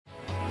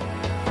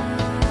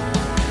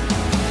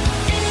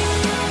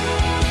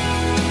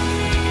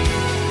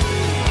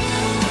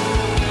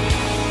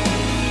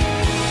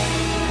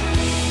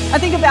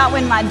think about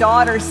when my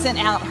daughter sent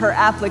out her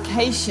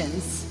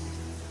applications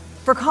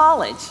for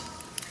college.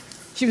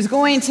 She was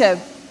going to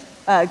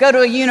go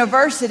to a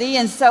university,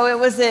 and so it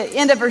was the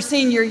end of her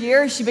senior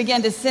year. She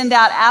began to send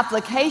out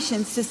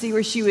applications to see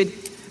where she would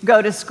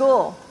go to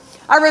school.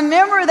 I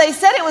remember they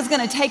said it was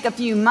going to take a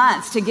few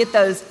months to get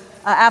those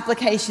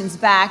applications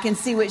back and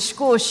see which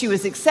school she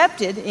was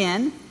accepted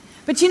in.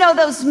 But you know,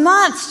 those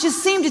months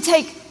just seemed to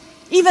take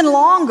even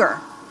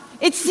longer.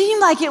 It seemed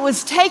like it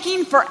was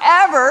taking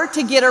forever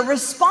to get a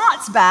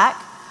response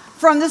back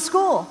from the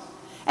school.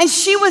 And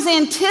she was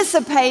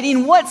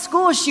anticipating what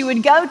school she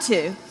would go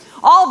to.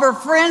 All of her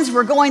friends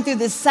were going through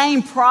the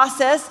same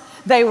process.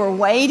 They were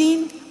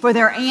waiting for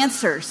their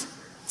answers.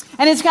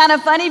 And it's kind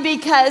of funny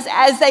because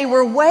as they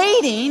were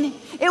waiting,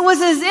 it was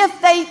as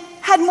if they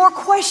had more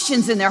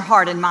questions in their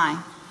heart and mind.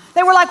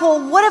 They were like,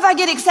 well, what if I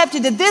get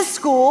accepted to this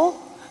school?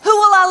 Who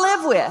will I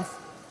live with?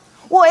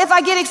 Well, if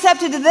I get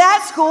accepted to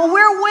that school,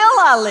 where will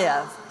I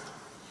live?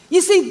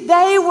 You see,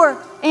 they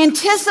were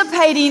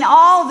anticipating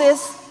all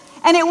this,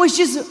 and it was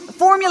just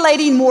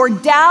formulating more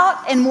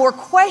doubt and more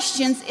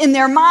questions in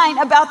their mind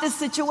about this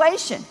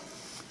situation.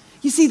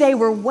 You see, they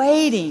were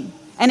waiting,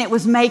 and it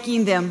was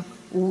making them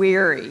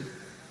weary.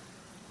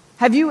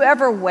 Have you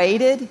ever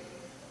waited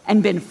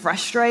and been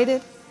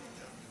frustrated?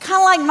 Kind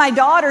of like my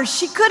daughter,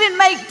 she couldn't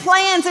make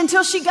plans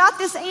until she got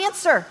this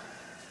answer.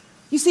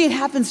 You see, it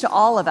happens to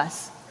all of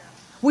us.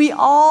 We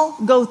all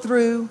go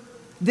through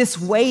this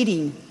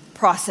waiting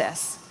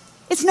process.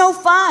 It's no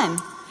fun.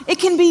 It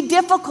can be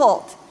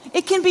difficult.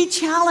 It can be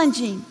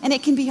challenging, and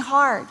it can be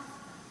hard.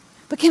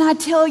 But can I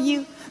tell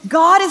you,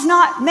 God is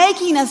not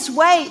making us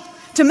wait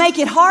to make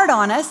it hard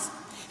on us.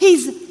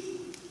 He's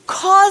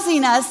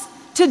causing us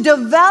to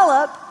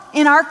develop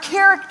in our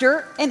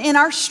character and in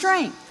our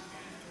strength.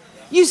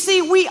 You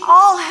see, we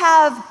all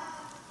have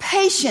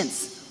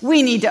patience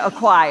we need to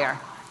acquire.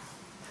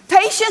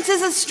 Patience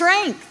is a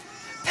strength.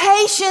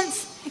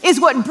 Patience is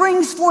what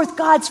brings forth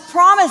God's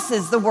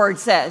promises, the word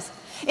says.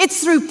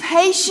 It's through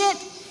patient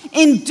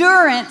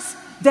endurance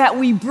that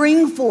we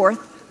bring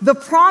forth the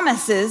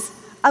promises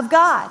of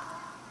God.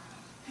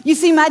 You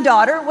see, my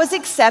daughter was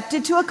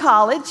accepted to a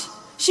college.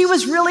 She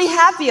was really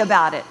happy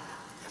about it.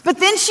 But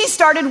then she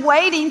started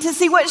waiting to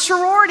see what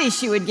sorority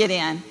she would get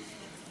in.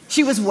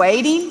 She was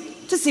waiting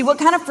to see what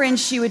kind of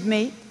friends she would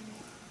meet.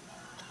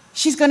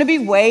 She's going to be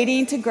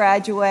waiting to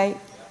graduate.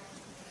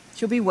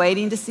 She'll be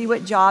waiting to see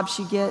what job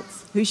she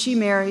gets, who she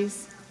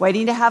marries,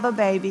 waiting to have a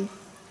baby.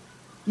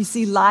 You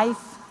see,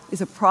 life is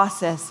a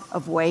process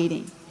of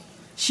waiting.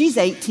 She's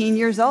 18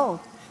 years old.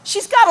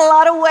 She's got a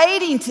lot of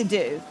waiting to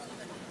do.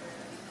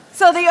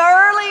 So the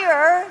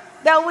earlier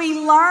that we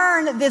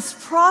learn this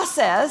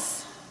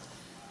process,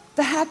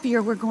 the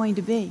happier we're going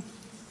to be.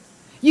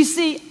 You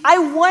see, I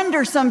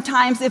wonder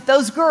sometimes if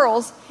those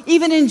girls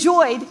even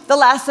enjoyed the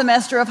last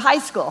semester of high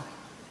school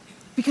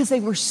because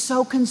they were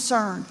so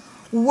concerned,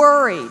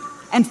 worried,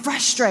 and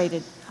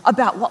frustrated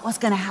about what was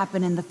going to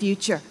happen in the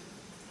future.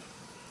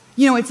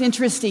 You know, it's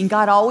interesting.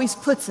 God always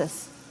puts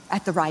us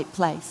at the right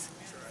place,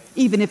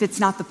 even if it's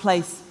not the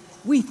place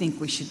we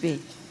think we should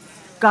be.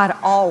 God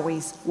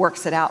always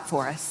works it out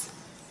for us.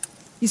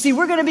 You see,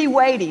 we're going to be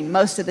waiting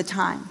most of the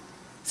time,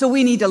 so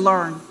we need to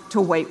learn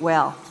to wait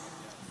well.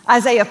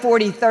 Isaiah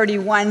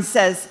 40:31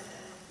 says,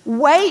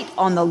 "Wait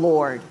on the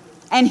Lord,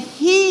 and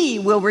He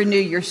will renew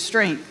your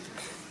strength."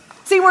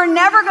 See, we're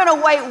never going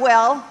to wait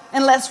well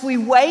unless we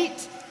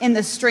wait in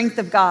the strength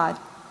of God.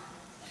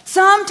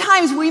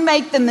 Sometimes we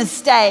make the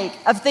mistake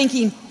of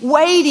thinking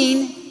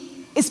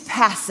waiting is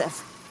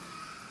passive.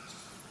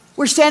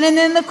 We're standing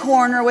in the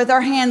corner with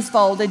our hands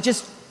folded,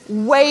 just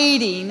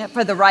waiting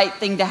for the right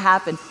thing to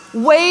happen,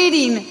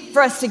 waiting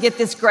for us to get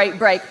this great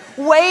break,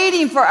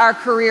 waiting for our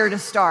career to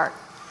start.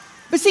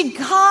 But see,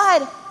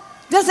 God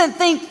doesn't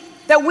think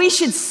that we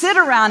should sit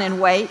around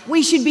and wait.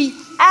 We should be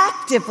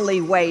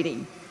actively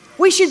waiting.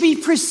 We should be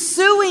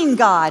pursuing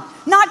God,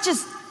 not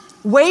just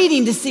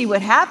waiting to see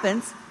what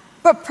happens,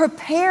 but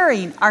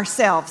preparing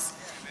ourselves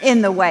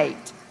in the wait.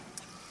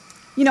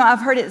 You know, I've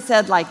heard it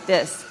said like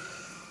this,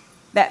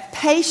 that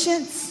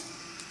patience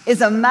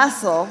is a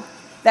muscle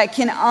that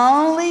can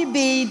only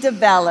be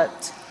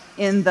developed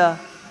in the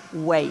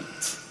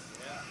wait.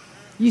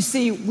 You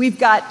see, we've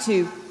got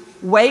to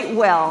wait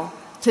well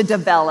to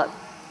develop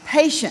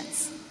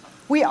patience.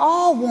 We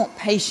all want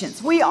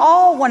patience. We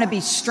all want to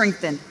be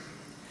strengthened.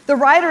 The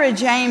writer of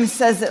James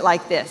says it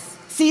like this: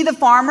 "See the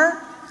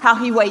farmer, how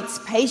he waits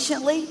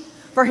patiently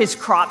for his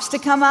crops to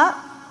come up?"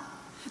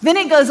 Then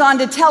it goes on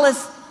to tell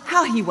us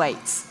how he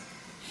waits.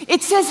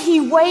 It says he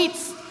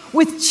waits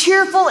with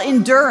cheerful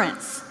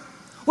endurance,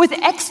 with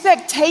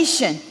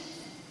expectation.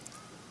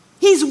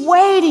 He's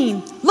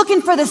waiting,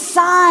 looking for the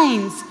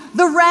signs,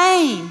 the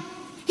rain.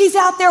 He's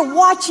out there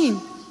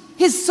watching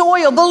his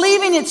soil,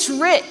 believing it's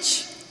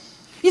rich.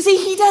 You see,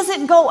 he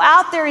doesn't go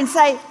out there and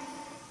say,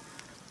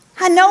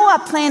 "I know I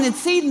planted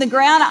seed in the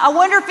ground. I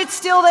wonder if it's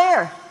still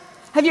there."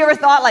 Have you ever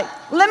thought, like,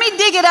 let me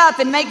dig it up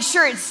and make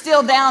sure it's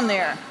still down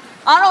there?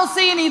 I don't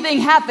see anything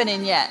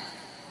happening yet.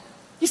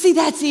 You see,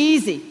 that's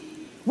easy.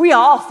 We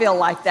all feel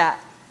like that.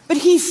 But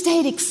he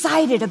stayed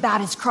excited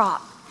about his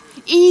crop,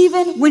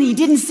 even when he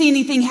didn't see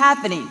anything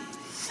happening,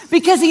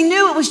 because he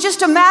knew it was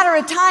just a matter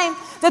of time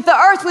that the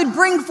earth would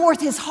bring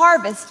forth his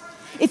harvest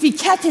if he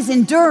kept his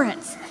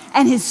endurance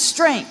and his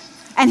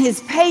strength and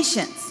his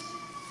patience.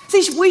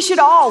 See, we should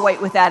all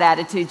wait with that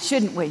attitude,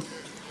 shouldn't we?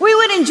 We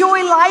would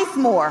enjoy life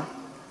more.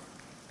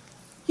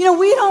 You know,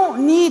 we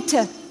don't need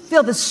to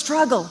feel the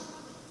struggle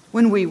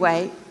when we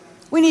wait.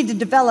 We need to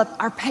develop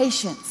our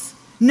patience,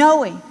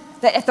 knowing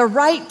that at the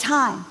right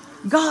time,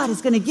 God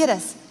is going to get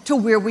us to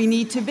where we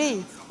need to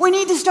be. We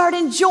need to start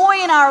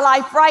enjoying our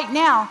life right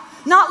now,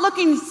 not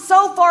looking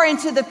so far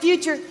into the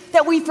future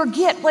that we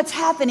forget what's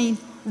happening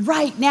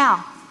right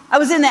now. I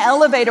was in the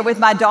elevator with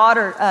my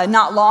daughter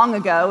not long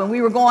ago, and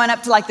we were going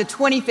up to like the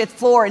 25th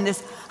floor in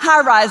this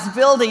high-rise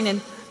building,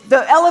 and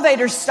the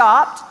elevator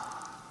stopped,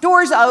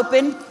 doors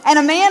open, and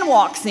a man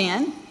walks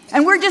in,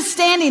 and we're just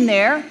standing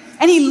there,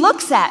 and he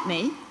looks at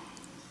me,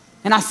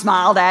 and I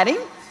smiled at him,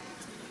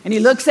 and he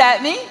looks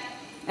at me,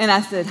 and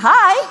I said,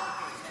 hi.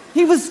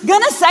 He was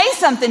going to say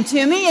something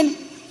to me, and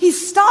he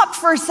stopped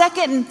for a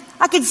second, and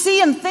I could see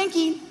him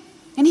thinking,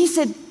 and he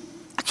said,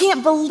 I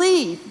can't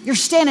believe you're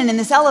standing in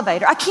this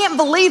elevator. I can't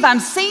believe I'm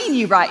seeing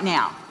you right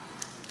now.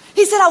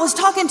 He said, I was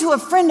talking to a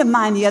friend of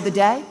mine the other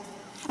day,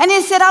 and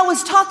he said, I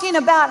was talking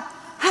about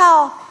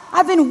how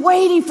I've been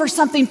waiting for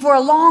something for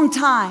a long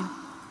time,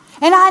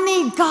 and I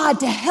need God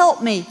to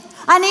help me.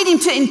 I need him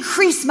to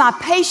increase my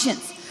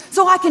patience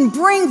so I can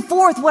bring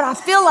forth what I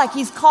feel like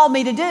he's called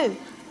me to do.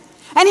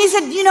 And he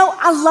said, you know,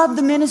 I love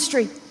the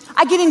ministry.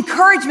 I get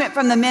encouragement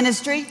from the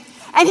ministry.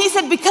 And he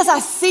said, because I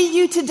see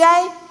you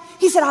today,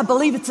 he said, I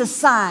believe it's a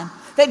sign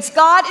that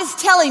God is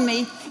telling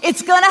me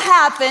it's going to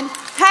happen.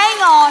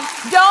 Hang on,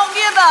 don't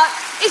give up.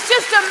 It's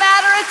just a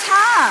matter of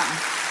time.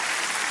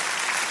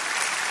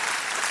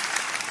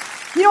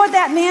 You know what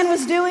that man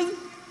was doing?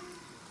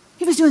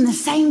 He was doing the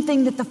same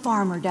thing that the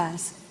farmer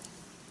does.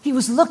 He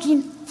was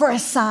looking for a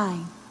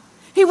sign.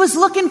 He was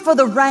looking for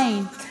the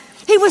rain.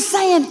 He was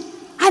saying,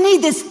 I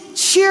need this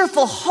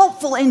cheerful,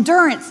 hopeful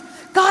endurance.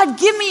 God,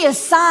 give me a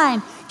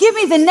sign. Give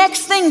me the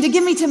next thing to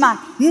get me to my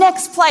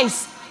next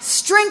place.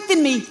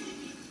 Strengthen me.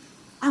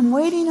 I'm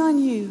waiting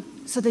on you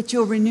so that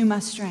you'll renew my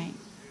strength.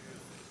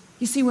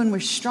 You see, when we're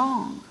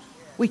strong,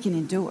 we can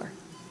endure.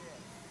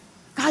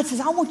 God says,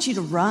 I want you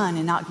to run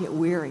and not get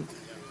weary.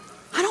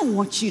 I don't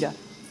want you to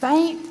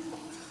faint.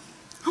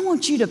 I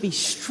want you to be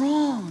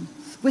strong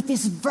with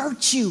this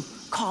virtue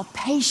called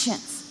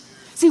patience.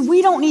 See,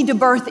 we don't need to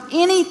birth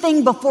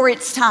anything before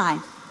it's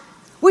time.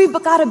 We've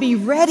got to be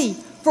ready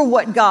for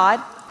what God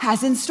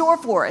has in store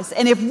for us.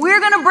 And if we're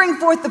going to bring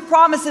forth the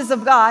promises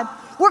of God,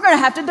 we're going to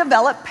have to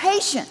develop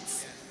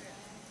patience.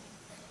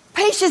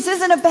 Patience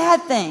isn't a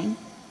bad thing.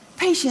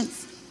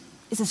 Patience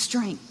is a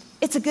strength.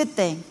 It's a good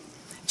thing.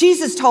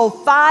 Jesus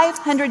told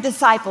 500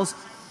 disciples,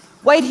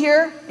 wait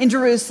here in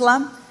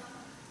Jerusalem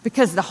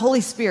because the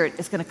Holy Spirit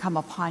is going to come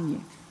upon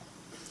you.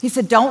 He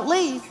said, don't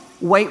leave.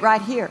 Wait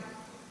right here.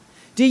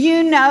 Do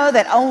you know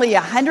that only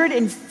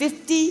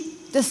 150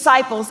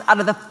 disciples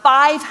out of the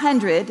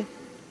 500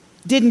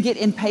 didn't get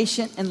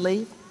impatient and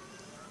leave?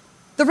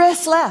 The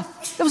rest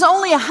left. There was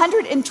only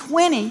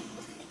 120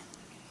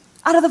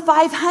 out of the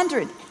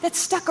 500 that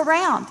stuck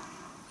around.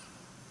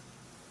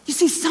 You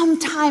see,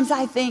 sometimes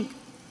I think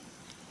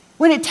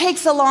when it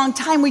takes a long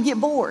time, we get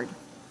bored.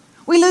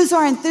 We lose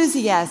our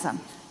enthusiasm.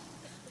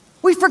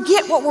 We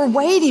forget what we're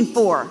waiting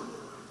for.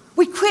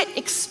 We quit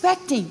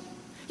expecting.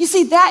 You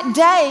see, that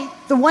day,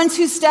 the ones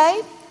who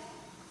stayed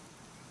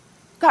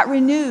got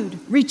renewed,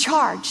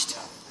 recharged,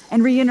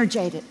 and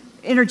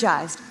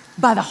energized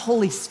by the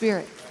Holy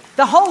Spirit.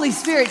 The Holy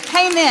Spirit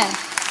came in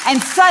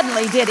and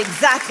suddenly did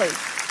exactly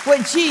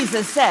what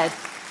Jesus said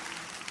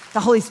the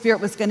Holy Spirit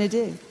was going to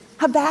do.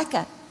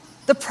 Habakkuk,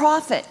 the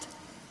prophet,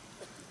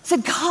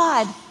 said,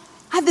 God,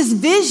 I have this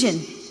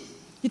vision.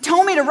 You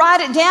told me to write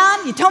it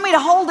down. You told me to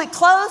hold it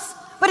close,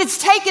 but it's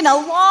taken a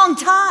long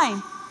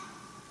time.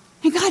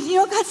 And God, you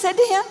know what God said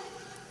to him?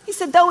 He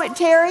said, though it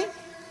tarry,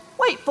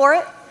 wait for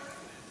it.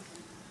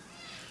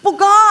 Well,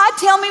 God,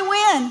 tell me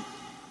when.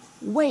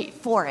 Wait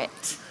for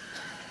it.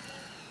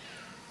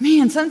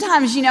 Man,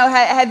 sometimes, you know,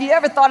 have you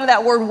ever thought of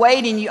that word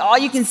waiting? All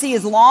you can see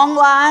is long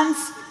lines,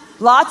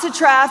 lots of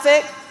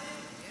traffic.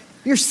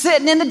 You're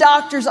sitting in the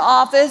doctor's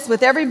office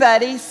with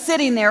everybody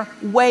sitting there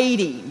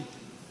waiting.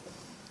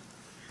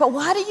 But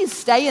why do you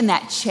stay in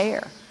that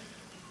chair?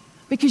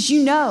 Because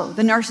you know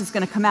the nurse is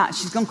going to come out and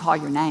she's going to call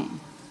your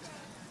name.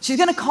 She's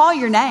going to call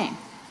your name.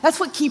 That's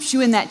what keeps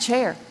you in that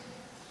chair.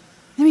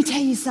 Let me tell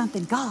you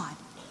something. God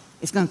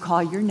is going to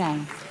call your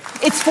name.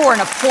 It's for an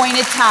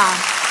appointed time.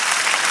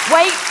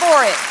 Wait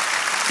for it.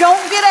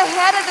 Don't get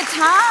ahead of the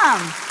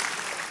time.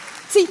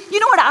 See, you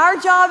know what our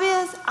job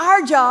is?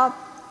 Our job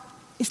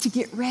is to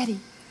get ready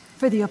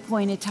for the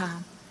appointed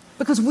time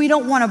because we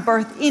don't want to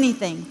birth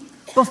anything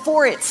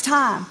before it's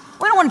time.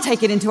 We don't want to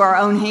take it into our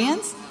own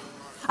hands.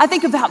 I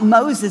think about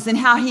Moses and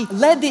how he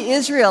led the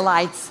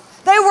Israelites.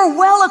 They were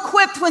well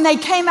equipped when they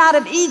came out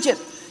of Egypt,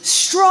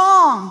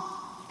 strong,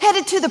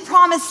 headed to the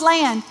promised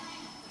land.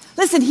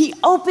 Listen, he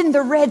opened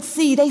the Red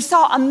Sea. They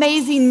saw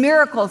amazing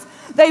miracles.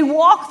 They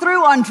walked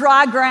through on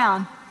dry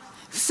ground.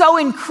 So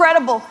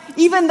incredible.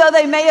 Even though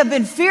they may have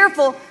been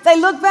fearful, they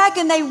looked back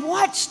and they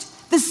watched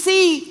the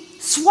sea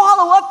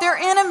swallow up their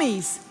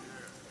enemies.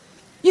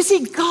 You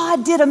see,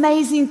 God did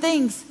amazing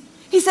things.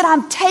 He said,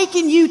 I'm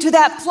taking you to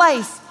that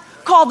place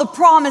called the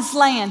Promised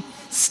Land.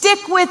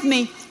 Stick with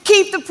me.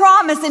 Keep the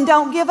promise and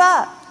don't give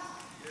up.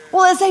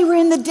 Well, as they were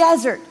in the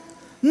desert,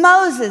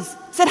 Moses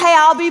said, hey,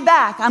 I'll be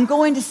back. I'm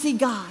going to see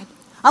God.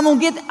 I'm going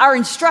to get our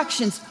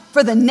instructions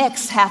for the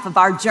next half of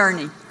our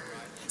journey.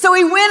 So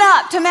he went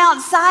up to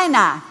Mount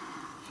Sinai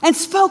and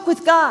spoke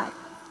with God.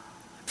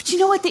 But you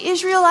know what the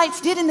Israelites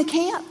did in the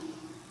camp?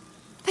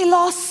 They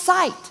lost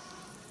sight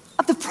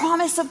of the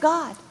promise of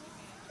God.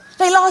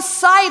 They lost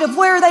sight of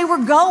where they were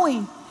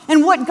going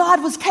and what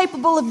God was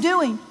capable of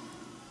doing.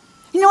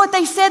 You know what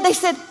they said? They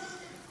said,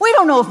 we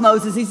don't know if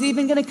Moses is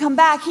even going to come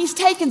back. He's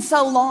taken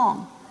so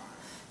long.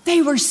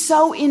 They were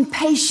so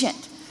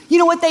impatient. You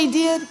know what they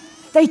did?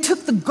 They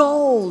took the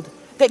gold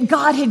that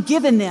God had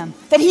given them,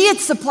 that he had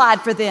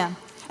supplied for them,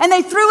 and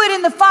they threw it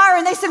in the fire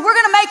and they said, we're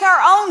going to make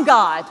our own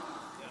God.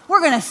 We're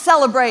going to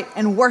celebrate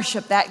and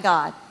worship that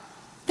God.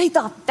 They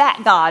thought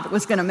that God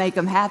was going to make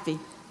them happy.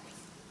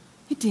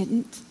 It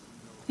didn't.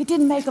 It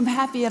didn't make them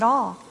happy at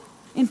all.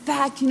 In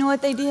fact, you know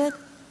what they did?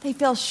 They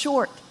fell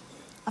short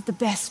of the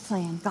best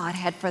plan God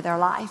had for their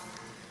life.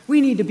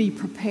 We need to be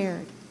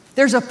prepared.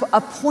 There's a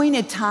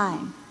appointed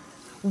time.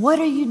 What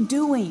are you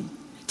doing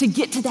to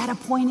get to that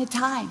appointed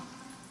time?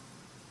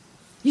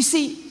 You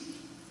see,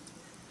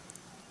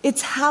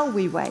 it's how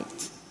we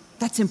wait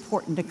that's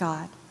important to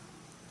God.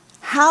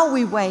 How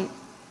we wait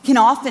can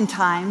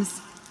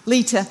oftentimes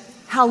lead to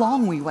how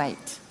long we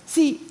wait.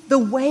 See, the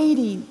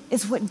waiting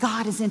is what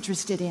God is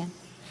interested in.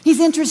 He's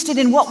interested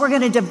in what we're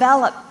going to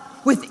develop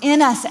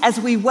within us as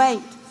we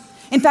wait.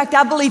 In fact,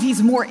 I believe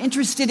he's more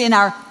interested in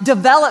our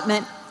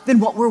development than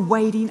what we're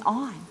waiting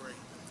on.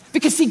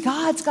 Because see,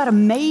 God's got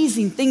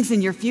amazing things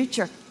in your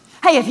future.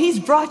 Hey, if he's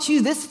brought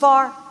you this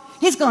far,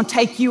 he's going to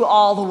take you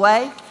all the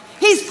way.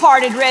 He's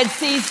parted Red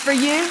Seas for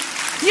you.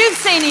 You've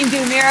seen him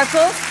do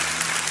miracles.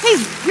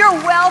 You're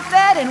well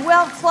fed and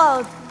well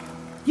clothed.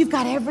 You've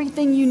got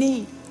everything you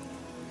need.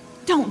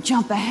 Don't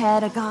jump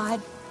ahead of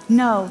God.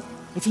 No,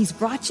 if he's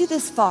brought you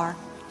this far,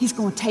 he's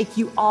going to take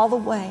you all the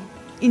way.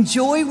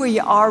 Enjoy where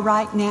you are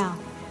right now.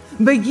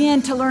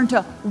 Begin to learn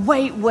to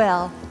wait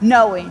well,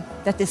 knowing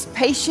that this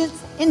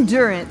patience,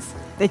 endurance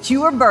that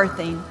you are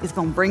birthing is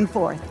going to bring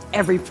forth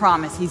every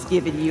promise he's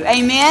given you.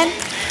 Amen?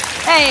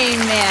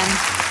 Amen.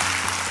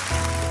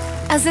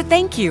 As a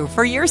thank you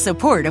for your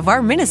support of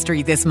our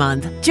ministry this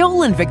month,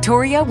 Joel and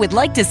Victoria would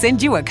like to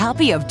send you a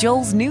copy of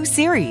Joel's new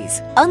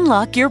series,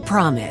 Unlock Your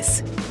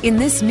Promise. In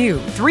this new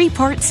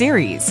 3-part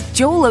series,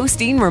 Joel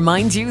Osteen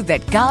reminds you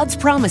that God's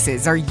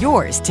promises are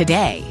yours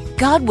today.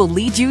 God will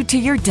lead you to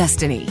your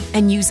destiny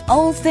and use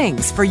all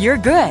things for your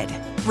good.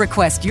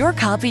 Request your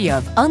copy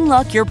of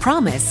Unlock Your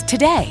Promise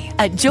today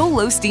at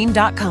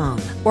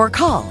joelosteen.com or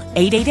call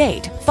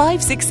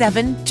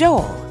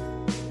 888-567-JOEL.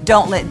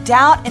 Don't let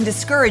doubt and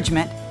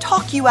discouragement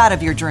talk you out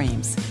of your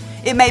dreams.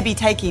 It may be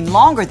taking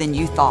longer than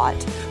you thought,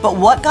 but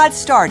what God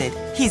started,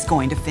 he's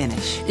going to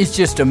finish. It's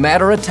just a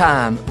matter of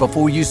time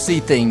before you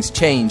see things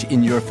change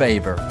in your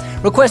favor.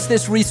 Request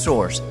this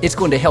resource. It's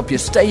going to help you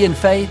stay in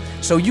faith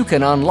so you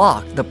can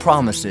unlock the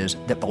promises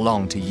that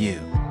belong to you.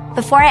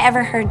 Before I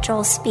ever heard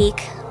Joel speak,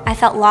 I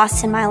felt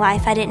lost in my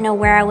life. I didn't know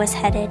where I was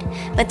headed.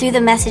 But through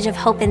the message of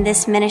hope in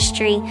this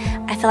ministry,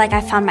 I feel like I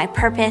found my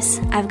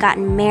purpose. I've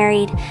gotten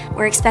married.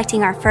 We're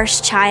expecting our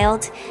first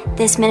child.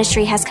 This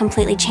ministry has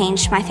completely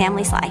changed my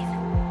family's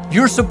life.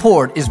 Your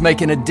support is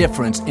making a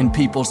difference in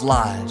people's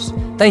lives.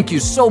 Thank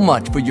you so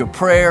much for your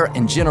prayer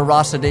and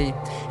generosity.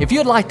 If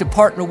you'd like to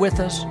partner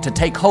with us to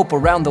take hope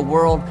around the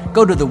world,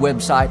 go to the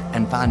website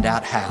and find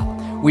out how.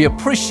 We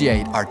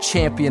appreciate our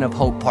Champion of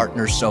Hope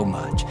partners so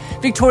much.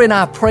 Victoria and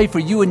I pray for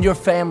you and your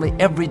family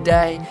every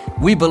day.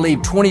 We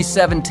believe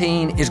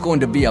 2017 is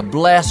going to be a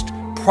blessed,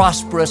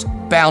 prosperous,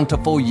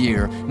 bountiful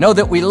year. Know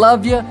that we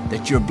love you,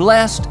 that you're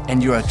blessed,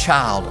 and you're a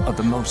child of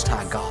the Most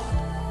High God.